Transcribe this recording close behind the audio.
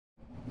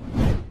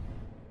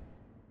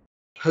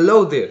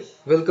Hello there,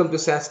 welcome to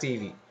SAS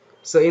TV.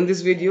 So in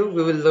this video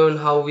we will learn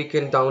how we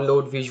can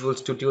download Visual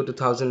Studio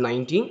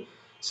 2019.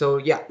 So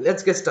yeah,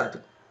 let's get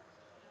started.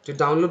 To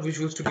download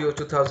Visual Studio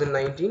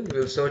 2019,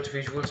 we'll search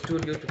Visual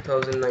Studio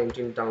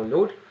 2019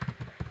 download.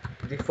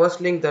 The first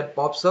link that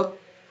pops up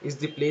is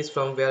the place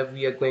from where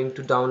we are going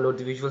to download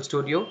the Visual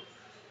Studio.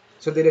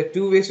 So there are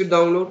two ways to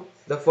download.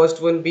 The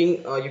first one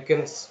being you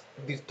can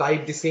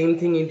type the same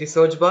thing in the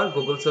search bar,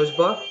 Google search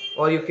bar,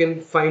 or you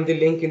can find the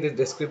link in the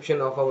description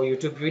of our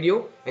YouTube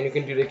video and you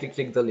can directly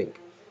click the link.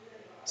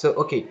 So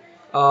okay,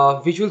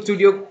 Visual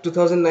Studio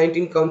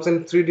 2019 comes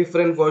in three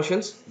different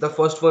versions. The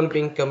first one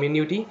being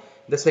community,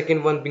 the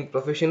second one being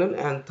professional,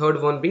 and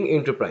third one being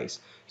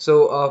enterprise.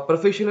 So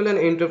professional and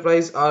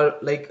enterprise are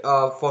like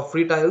for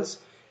free tiles.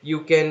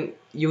 You can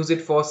use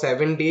it for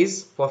 7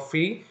 days for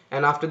free,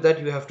 and after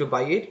that you have to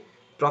buy it.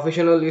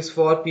 Professional is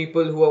for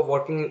people who are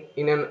working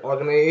in an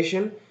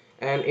organization,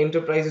 and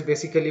enterprise is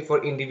basically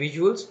for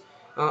individuals.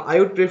 I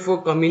would prefer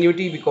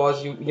community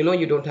because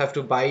you don't have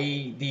to buy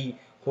the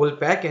whole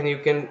pack and you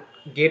can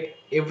get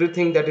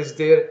everything that is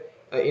there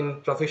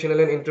in professional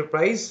and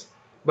enterprise,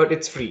 but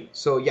it's free.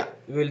 So yeah,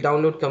 we will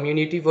download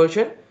community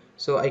version.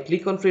 So I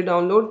click on free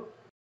download.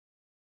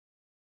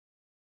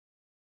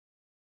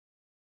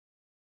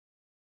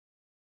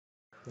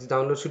 This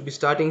download should be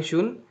starting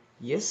soon.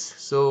 Yes,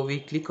 so we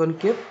click on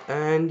keep,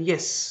 and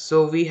yes,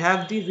 so we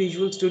have the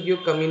Visual Studio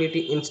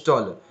community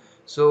installer.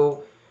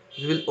 So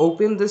we will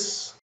open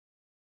this,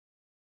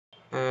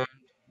 and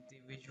the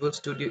Visual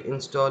Studio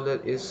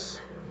installer is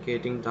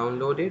getting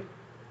downloaded.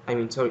 I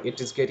mean, sorry, it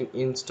is getting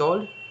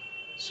installed.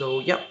 So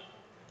yeah,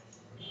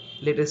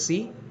 let us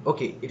see.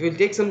 Okay, it will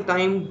take some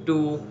time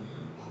to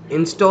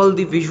install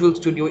the Visual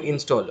Studio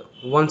installer.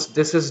 Once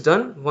this is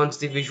done, once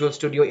the Visual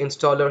Studio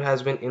installer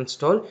has been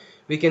installed,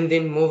 we can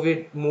then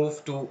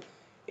move to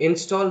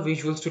install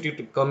Visual Studio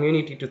to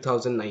Community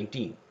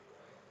 2019.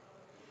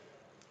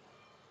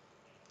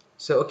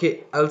 So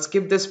okay, I'll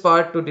skip this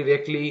part to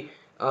directly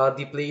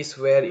the place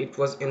where it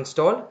was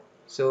installed.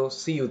 So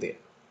see you there.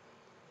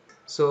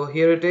 So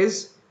here it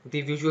is,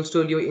 the Visual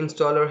Studio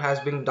installer has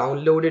been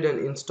downloaded and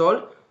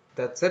installed.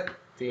 That's it,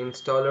 the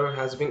installer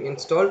has been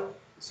installed.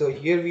 So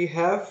here we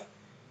have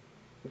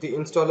the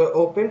installer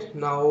opened.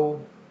 Now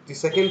the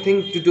second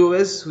thing to do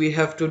is we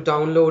have to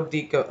download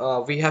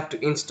we have to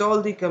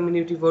install the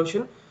community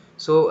version.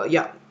 So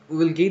yeah, we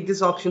will get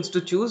these options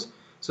to choose.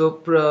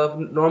 So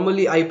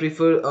normally I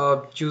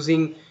prefer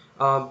choosing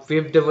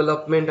web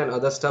development and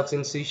other stuffs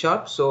in C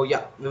sharp. So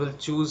yeah, we will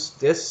choose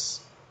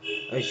this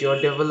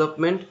Azure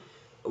development.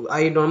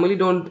 I normally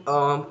don't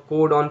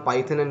code on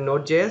Python and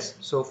Node.js,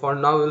 so for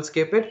now we'll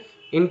skip it.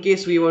 In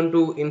case we want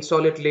to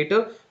install it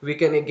later, we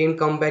can again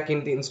come back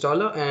in the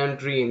installer and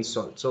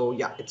reinstall. So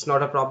yeah, it's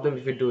not a problem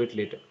if we do it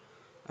later.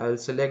 I'll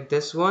select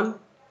this one.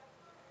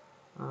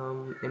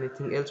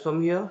 Anything else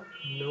from here?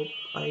 Nope,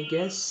 I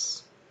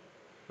guess.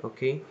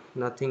 Okay,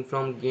 nothing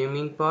from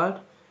gaming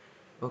part.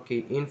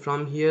 Okay, in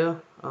from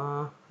here,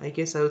 I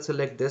guess I'll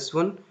select this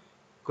one,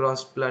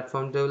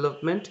 cross-platform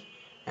development,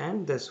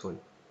 and this one.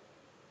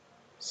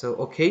 So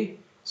okay,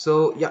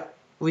 so yeah,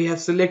 we have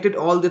selected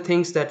all the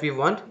things that we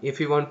want. If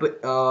you want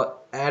to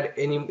add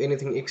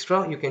anything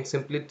extra, you can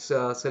simply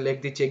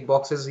select the check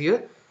boxes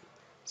here.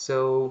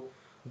 So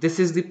this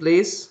is the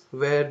place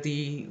where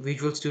the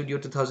Visual Studio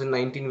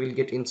 2019 will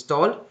get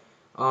installed.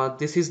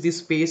 This is the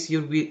space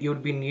you'd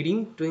be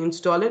needing to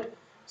install it.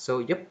 So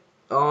yep,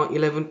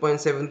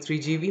 11.73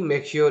 GB.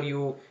 Make sure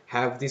you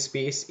have the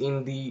space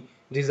in the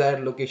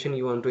desired location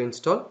you want to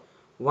install.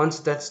 Once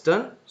that's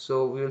done,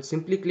 so we will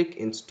simply click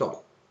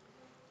install.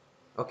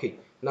 Okay,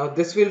 now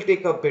this will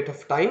take a bit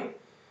of time.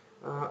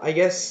 I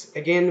guess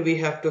again we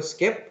have to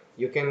skip.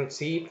 You can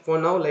see it for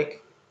now,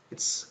 like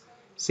it's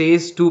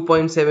says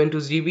 2.72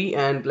 GB,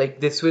 and like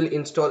this will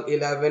install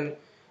 11.73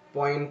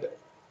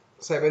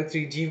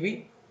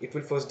 GB. It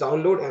will first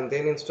download and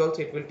then install,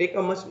 so it will take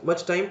a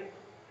much time.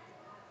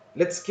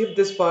 Let's skip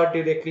this part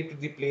directly to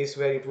the place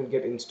where it will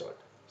get installed.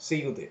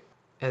 See you there.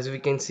 As we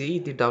can see,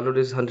 the download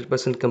is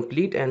 100%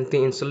 complete and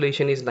the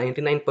installation is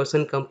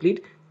 99%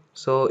 complete.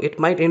 So it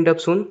might end up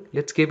soon.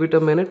 Let's give it a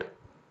minute.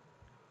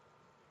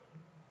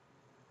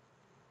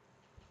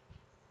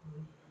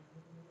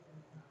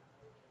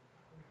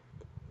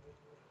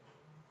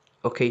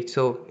 Okay,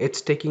 so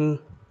it's taking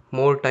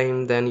more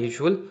time than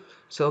usual.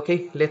 So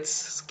okay, let's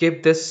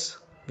skip this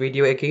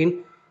video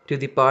again to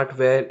the part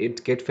where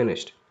it get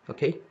finished.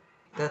 Okay,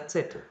 that's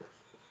it.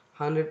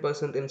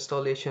 100%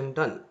 installation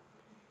done.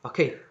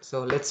 Okay,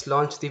 so let's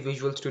launch the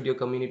Visual Studio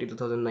Community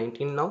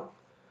 2019 now.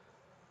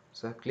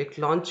 So I click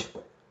launch.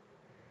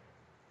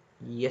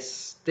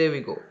 Yes, there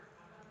we go.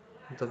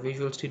 The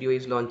Visual Studio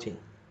is launching.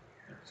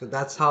 So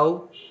that's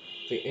how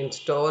we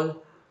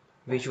install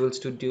Visual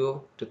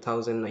Studio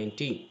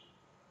 2019.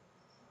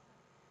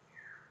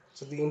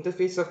 So the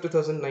interface of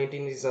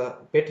 2019 is a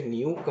bit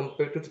new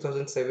compared to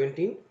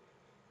 2017.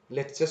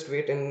 Let's just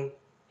wait and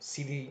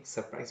see the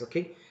surprise.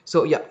 Okay,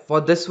 so yeah,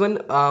 for this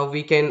one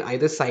we can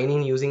either sign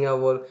in using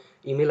our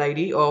email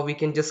ID or we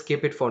can just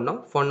skip it for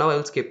now. For now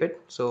I'll skip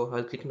it, so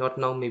I'll click not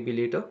now, maybe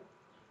later.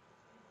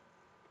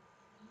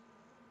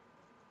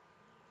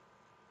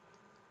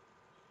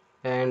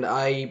 and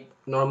I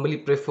normally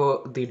prefer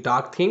the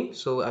dark theme,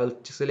 so I will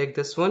select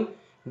this one.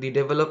 The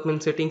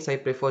development settings, I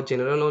prefer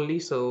general only,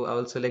 so I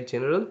will select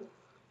general.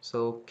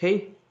 So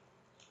okay,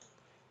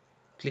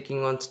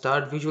 clicking on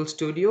start Visual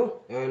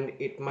Studio, and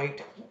it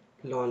might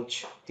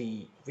launch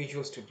the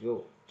Visual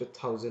Studio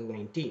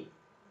 2019.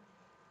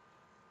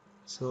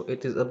 So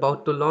it is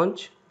about to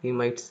launch. We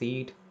might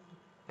see it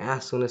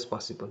as soon as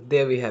possible.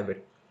 There we have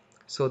it.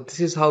 So this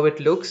is how it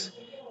looks,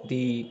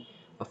 the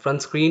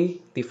front screen,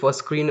 the first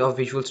screen of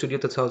Visual Studio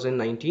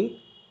 2019.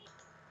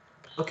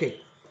 Okay,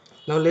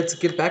 now let's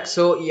get back.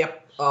 So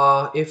yep,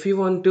 if you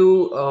want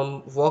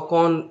to work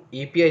on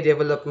API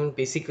development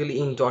basically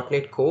in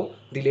 .NET Core,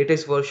 the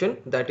latest version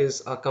that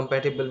is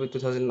compatible with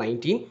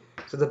 2019,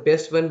 so the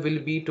best one will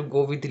be to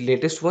go with the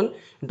latest one,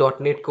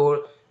 .NET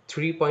Core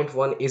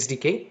 3.1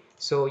 SDK.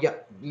 So yeah,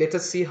 let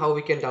us see how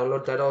we can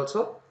download that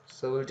also.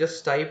 So we'll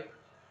just type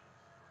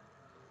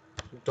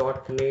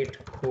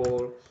 .NET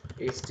Core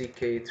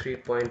SDK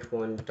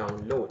 3.1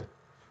 download.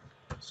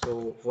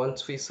 So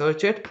once we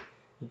search it,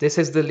 this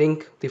is the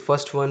link, the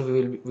first one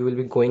we will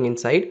be going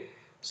inside.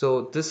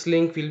 So this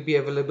link will be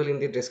available in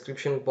the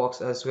description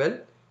box as well.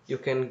 You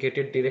can get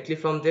it directly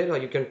from there, or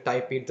you can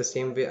type it the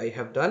same way I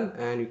have done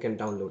and you can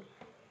download.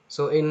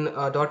 So in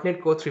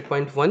 .NET Core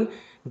 3.1,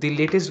 the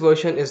latest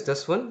version is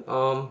this one.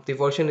 The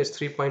version is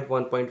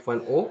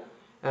 3.1.10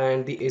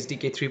 and the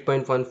SDK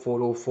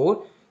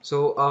 3.1404.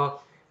 So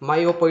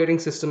my operating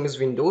system is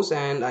Windows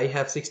and I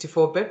have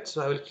 64-bit.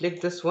 So I will click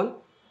this one.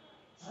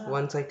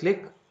 Once I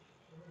click,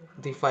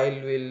 the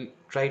file will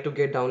try to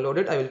get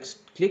downloaded. I will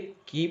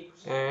click keep,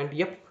 and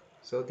yep,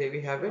 so there we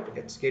have it.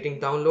 It's getting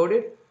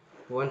downloaded.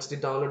 Once the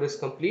download is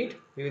complete,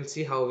 we will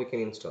see how we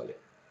can install it.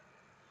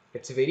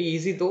 It's very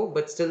easy though,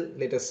 but still,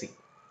 let us see.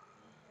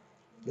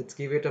 Let's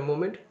give it a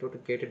moment to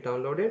get it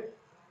downloaded.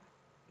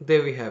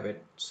 There we have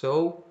it.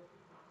 So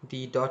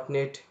the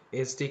 .NET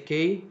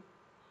SDK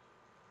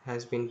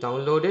has been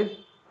downloaded.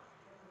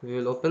 We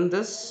will open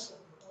this.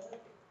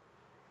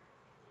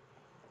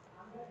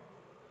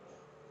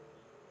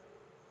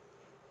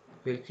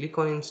 We'll click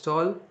on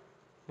install,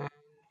 and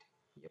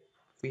yep,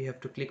 we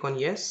have to click on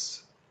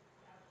yes.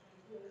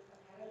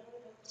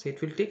 So it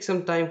will take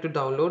some time to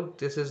download.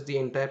 This is the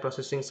entire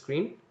processing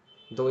screen,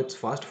 though it's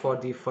fast for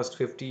the first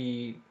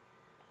 50%.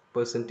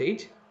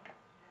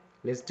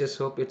 Let's just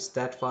hope it's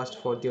that fast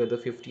for the other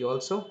 50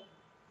 also.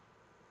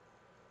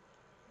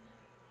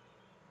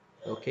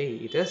 Okay,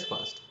 it is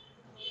fast.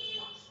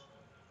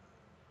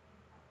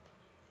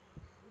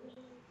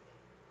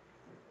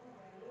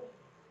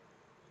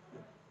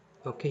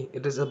 Okay,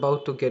 it is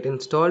about to get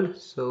installed.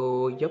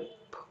 So yep,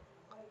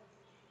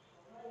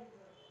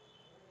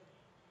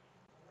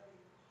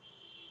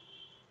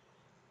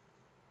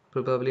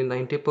 probably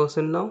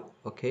 90% now.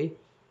 Okay,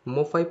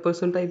 more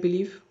 5% I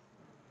believe.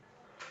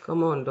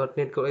 Come on,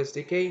 .NET Core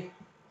SDK,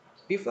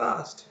 be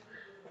fast.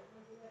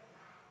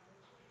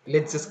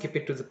 Let's just skip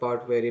it to the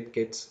part where it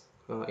gets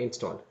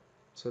installed.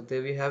 So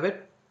there we have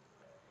it.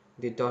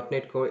 The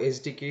 .NET Core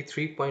SDK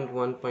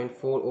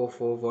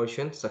 3.1.404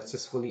 version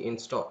successfully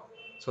installed.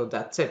 So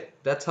that's it.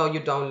 That's how you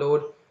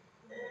download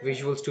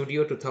Visual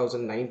Studio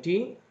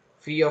 2019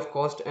 free of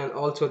cost, and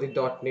also the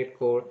 .NET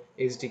Core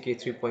SDK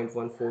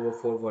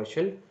 3.1404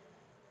 version.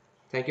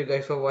 Thank you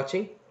guys for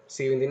watching.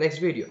 See you in the next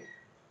video.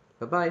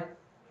 Bye bye.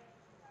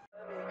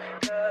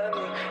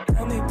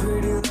 Tell me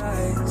pretty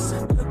lies,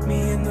 look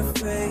me in the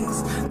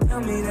face.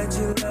 Tell me that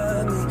you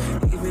love me.